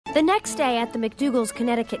The next day at the MacDougals'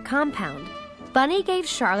 Connecticut compound, Bunny gave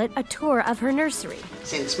Charlotte a tour of her nursery.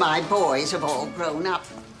 Since my boys have all grown up,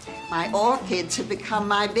 my orchids have become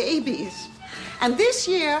my babies. And this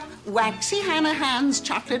year, Waxy Hanahan's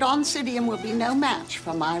chocolate oncidium will be no match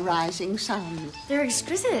for my rising sons. They're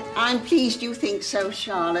exquisite. I'm pleased you think so,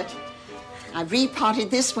 Charlotte. I've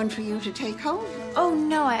repotted this one for you to take home. Oh,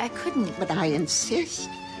 no, I couldn't. But I insist.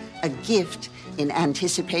 A gift in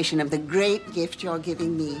anticipation of the great gift you're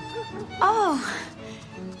giving me. Oh.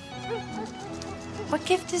 What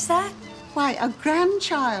gift is that? Why, a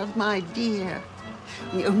grandchild, my dear.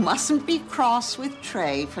 You mustn't be cross with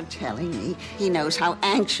Trey for telling me. He knows how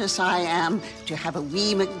anxious I am to have a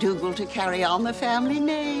wee MacDougal to carry on the family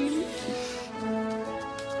name.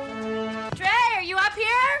 Trey, are you up here?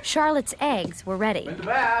 Charlotte's eggs were ready. In the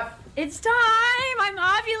bath. It's time. I'm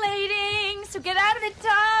ovulating. So get out of the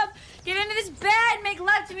tub, get into this bed, make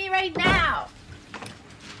love to me right now.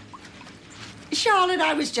 Charlotte,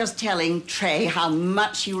 I was just telling Trey how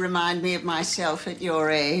much you remind me of myself at your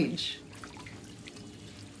age.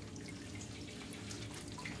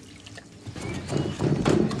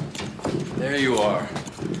 There you are.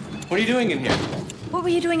 What are you doing in here? What were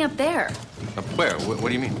you doing up there? Up where? What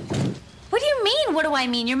do you mean? What do you mean, what do I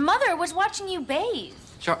mean? Your mother was watching you bathe.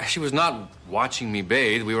 Char, she was not watching me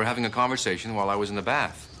bathe. We were having a conversation while I was in the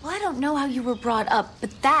bath. Well, I don't know how you were brought up,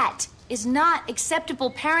 but that is not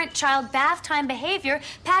acceptable parent-child bath time behavior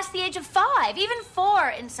past the age of 5, even 4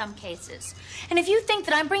 in some cases. And if you think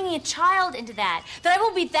that I'm bringing a child into that I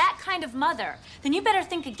will be that kind of mother, then you better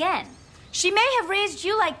think again. She may have raised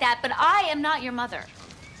you like that, but I am not your mother.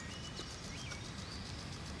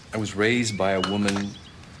 I was raised by a woman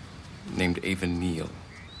named Ava Neal.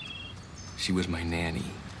 She was my nanny.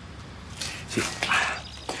 See,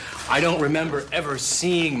 I don't remember ever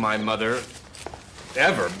seeing my mother,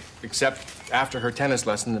 ever, except after her tennis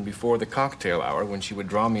lesson and before the cocktail hour when she would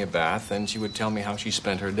draw me a bath and she would tell me how she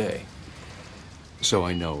spent her day. So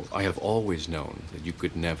I know, I have always known that you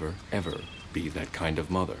could never, ever be that kind of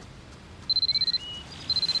mother.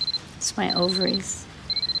 It's my ovaries.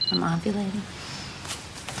 I'm ovulating.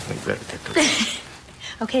 I better get to it.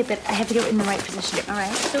 Okay, but I have to get in the right position, all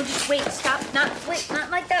right? So just wait, stop, not like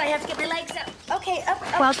that. I have to get my legs up. Okay, up.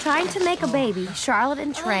 While trying to make a baby, Charlotte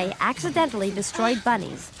and Trey accidentally destroyed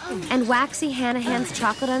bunnies, and Waxy Hanahan's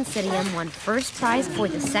chocolate oncidium won first prize for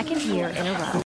the second year in a row.